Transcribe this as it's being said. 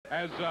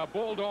as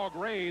Bulldog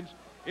Reigns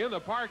in the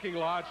parking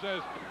lot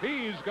says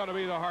he's going to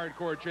be the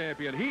hardcore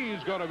champion.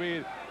 He's going to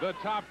be the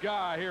top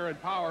guy here in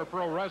Power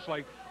Pro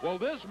Wrestling. Well,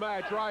 this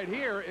match right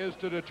here is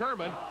to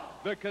determine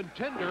the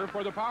contender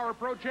for the Power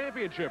Pro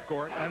Championship,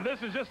 Court. And this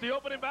is just the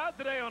opening bout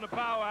today on the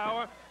Power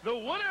Hour. The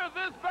winner of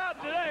this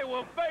bout today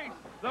will face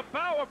the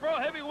Power Pro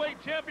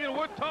Heavyweight Champion.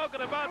 We're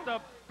talking about the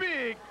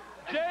big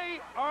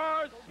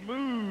J.R.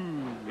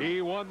 Smooth.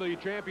 He won the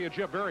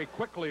championship very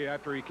quickly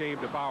after he came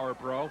to Power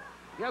Pro.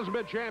 He hasn't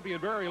been champion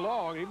very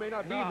long. He may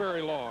not be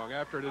very long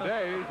after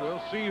today.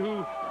 We'll see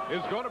who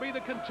is going to be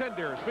the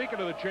contender. Speaking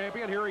of the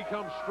champion, here he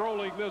comes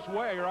strolling this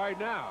way right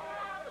now.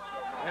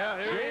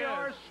 Yeah,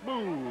 J.R.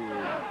 Smooth.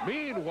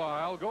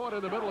 Meanwhile, going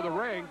in the middle of the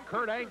ring,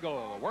 Kurt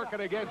Angle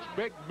working against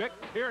big Mick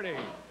Tierney.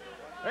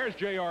 There's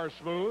J.R.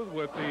 Smooth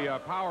with the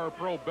Power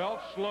Pro belt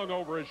slung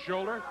over his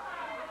shoulder.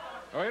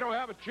 Oh, we don't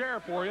have a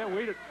chair for you.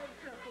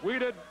 We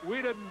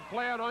didn't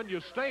plan on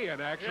you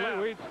staying,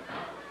 actually.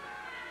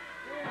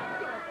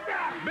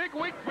 Big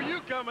week for you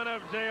coming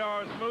up,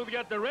 J.R. Smooth. You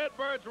got the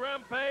Redbirds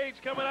Rampage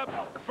coming up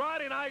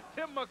Friday night,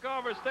 Tim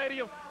McCarver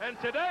Stadium. And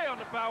today on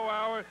the Power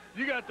Hour,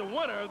 you got the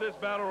winner of this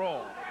battle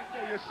royal.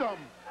 I'll tell you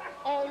something.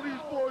 All these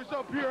boys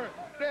up here,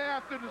 they're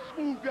after the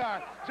Smooth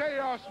guy,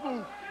 J.R.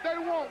 Smooth. They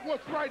want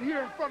what's right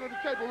here in front of the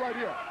table right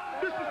here.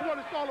 This is what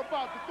it's all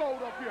about, the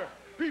gold up here.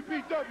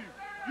 PPW.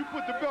 You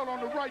put the belt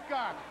on the right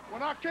guy.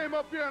 When I came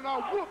up here and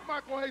I whooped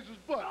Michael Hayes'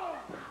 butt,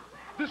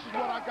 this is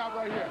what I got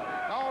right here.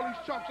 Now all these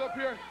chumps up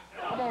here,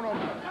 come on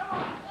over.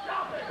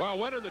 Well,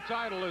 winning the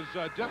title is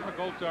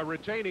difficult.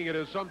 Retaining it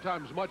is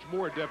sometimes much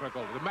more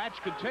difficult. The match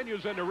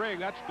continues in the ring.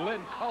 That's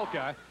Glen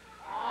Kulka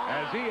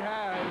as he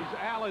has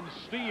Alan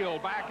Steele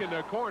back in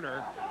the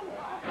corner.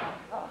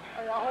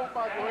 Hey, I hope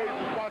Michael Hayes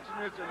is watching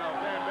this and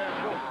Bam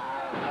Bam Book.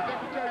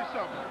 Let me tell you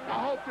something. I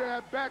hope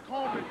they're back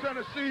home in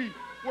Tennessee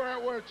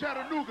where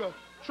Chattanooga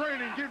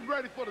training, getting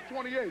ready for the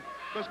 28th.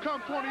 Because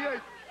come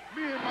 28th,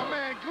 me and my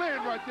man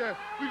Glen right there,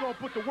 we're going to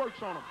put the works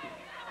on him.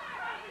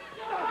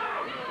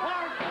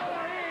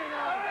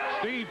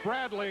 Steve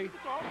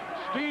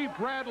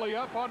Bradley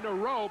up on the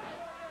rope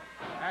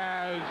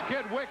as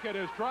Kid Wicked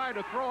is trying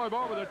to throw him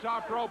over the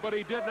top rope, but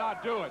he did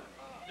not do it.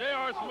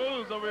 J.R.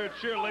 Smooth's over here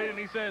cheerleading.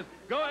 He says,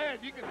 go ahead,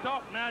 you can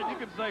talk now, you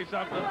can say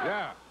something.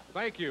 Yeah,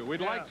 thank you.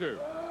 We'd like to.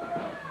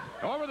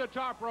 Over the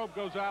top rope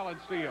goes Alan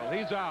Steele.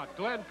 He's out.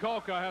 Glen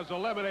Kulka has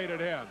eliminated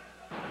him.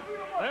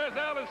 There's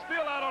Alan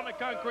Steele out on the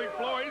concrete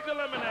floor. He's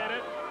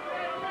eliminated.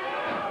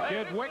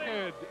 Kid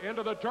Wicked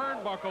into the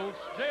turnbuckles.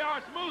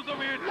 J.R. Smooth's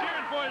over here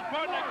cheering for his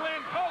partner,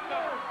 Glen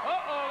Kulka.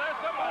 Uh-oh, there's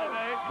somebody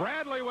there.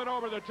 Bradley went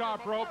over the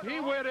top rope. He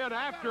went in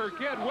after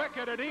Kid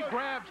Wicked, and he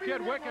grabs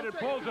Kid Wicked and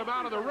pulls him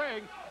out of the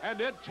ring, and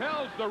then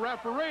tells the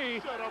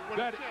referee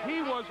that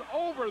he was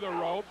over the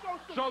rope.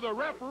 So the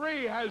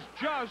referee has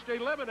just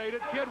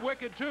eliminated Kid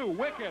Wicked, too.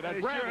 Wicked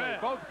and Bradley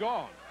both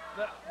gone.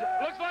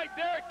 Looks like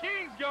Derrick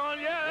King's gone.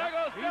 Yeah, there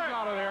goes Derrick. He's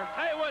out of there.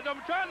 Hey, what I'm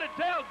trying to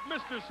tell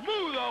Mr.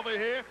 Smooth over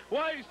here,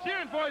 while he's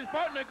cheering for his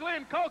partner,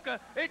 Glen Kulka,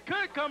 it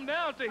could come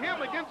down to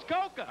him against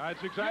Kulka.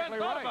 That's exactly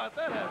you right. Thought about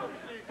that, haven't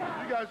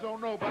you guys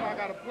don't know, but I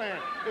got a plan.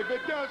 If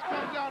it does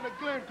come down to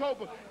Glen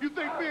Kulka, you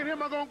think me and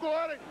him are going to go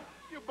at it?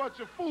 You're a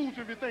bunch of fools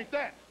if you think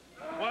that.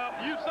 Well,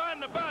 you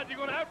signed the bout, you're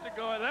going to have to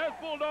go at it. There's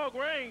Bulldog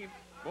Reigns.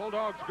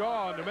 Bulldog's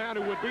gone. The man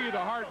who would be the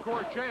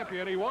hardcore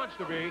champion he wants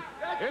to be.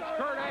 It's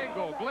Kurt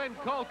Angle, Glen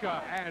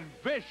Kulka, and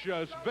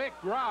vicious Vic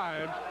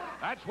Grimes.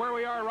 That's where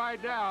we are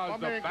right now as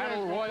the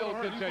Battle Royal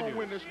continues. He's going to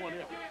win this one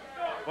here.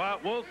 Well,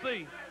 we'll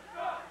see.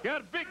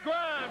 Got Vic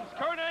Grimes,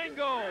 Kurt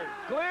Angle,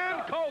 Glen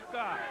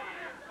Kulka.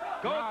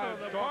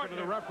 Grimes talking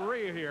to the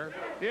referee here.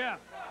 Yeah,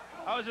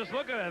 I was just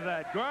looking at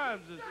that.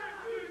 Grimes is...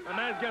 And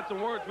now he's got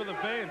some words for the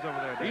fans over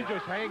there. He's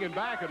just hanging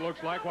back, it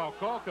looks like, while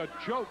Kulka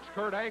chokes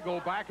Kurt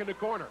Angle back in the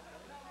corner.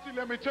 See,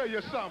 let me tell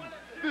you something.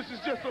 This is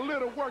just a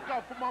little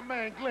workout for my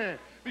man Glen.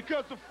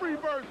 Because the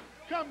Freebirds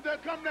come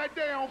that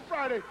day on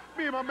Friday,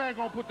 me and my man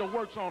gonna put the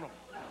works on them.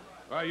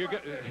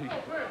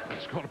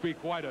 It's going to be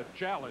quite a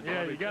challenge.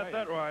 Yeah, you got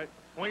that right.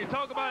 When you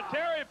talk about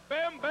Terry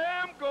Bam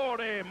Bam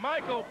Gordy,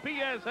 Michael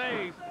P.S.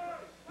 Hayes,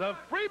 the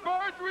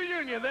Freebirds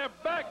reunion, they're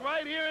back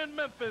right here in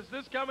Memphis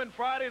this coming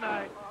Friday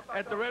night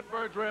at the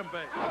Redbirds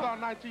Rampage. I thought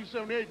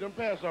 1978 done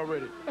passed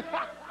already.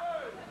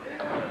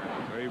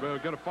 Well, you're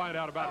going to find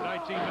out about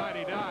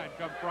 1999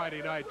 come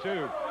Friday night,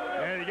 too.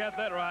 Yeah, you got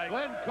that right.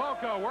 Glen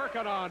Kulka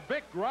working on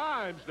Vic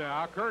Grimes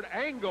now. Kurt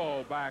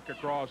Angle back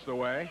across the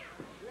way.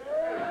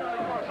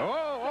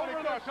 Oh,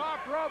 over the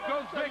top rope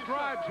goes Vic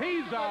Grimes.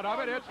 He's out of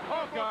it. It's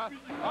Kulka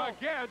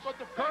against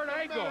Kurt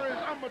Angle.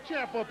 I'm a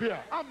champ up here.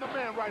 I'm the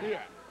man right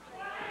here.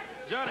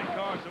 Johnny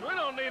Carson, we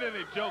don't need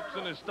any jokes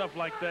and this stuff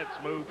like that,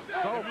 Smooth.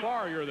 So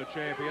far, you're the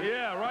champion.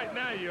 Yeah, right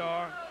now you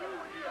are.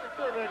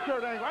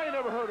 Kurt Angle, I ain't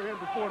never heard of him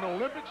before in the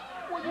Olympics.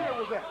 What year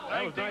was that?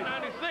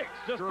 1996,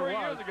 just 3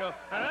 years ago.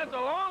 And that's a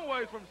long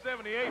ways from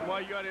 78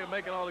 while you out here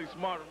making all these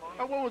smart remarks.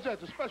 And what was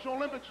that, the Special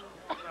Olympics?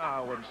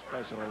 Nah, it wasn't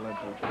Special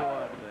Olympics.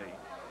 Boy,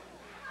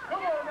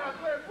 Come on now,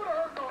 Glenn, put a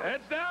hurt on.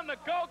 It's down to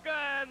Kulka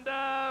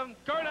and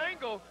Kurt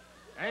Angle.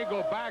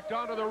 Angle backed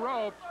onto the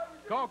rope.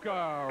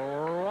 Kulka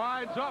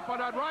Lines up on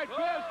that right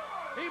fist.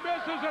 He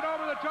misses it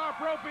over the top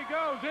rope. He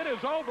goes. It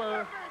is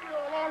over.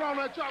 Hold on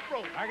that top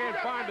rope. I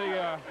can't find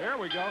the, there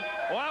we go.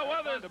 Well,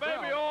 whether it's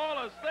baby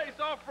oil or stay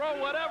soft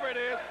pro, whatever it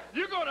is,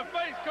 you're going to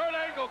face Kurt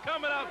Angle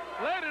coming up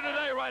later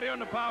today right here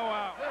in the Power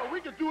Hour. Yeah, we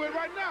can do it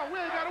right now. We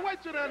ain't got to wait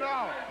till the end of the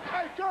hour.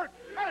 Hey, Kurt.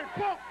 Hey,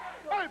 Punk.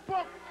 Hey,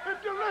 Punk.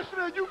 If you're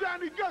listening, you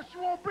got any guts,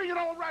 you won't bring it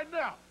on right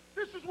now.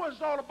 This is what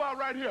it's all about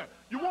right here.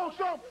 You want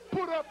something?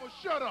 Put up or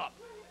shut up.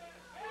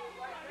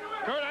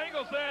 Kurt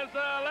Angle says,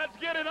 let's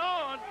get it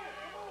on.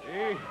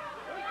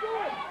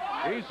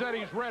 He said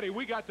he's ready.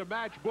 We got the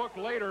match book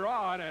later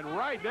on, and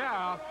right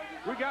now,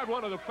 we got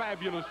one of the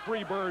fabulous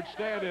Freebirds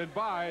standing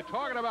by,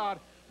 talking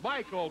about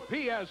Michael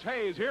P.S.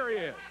 Hayes. Here he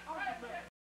is.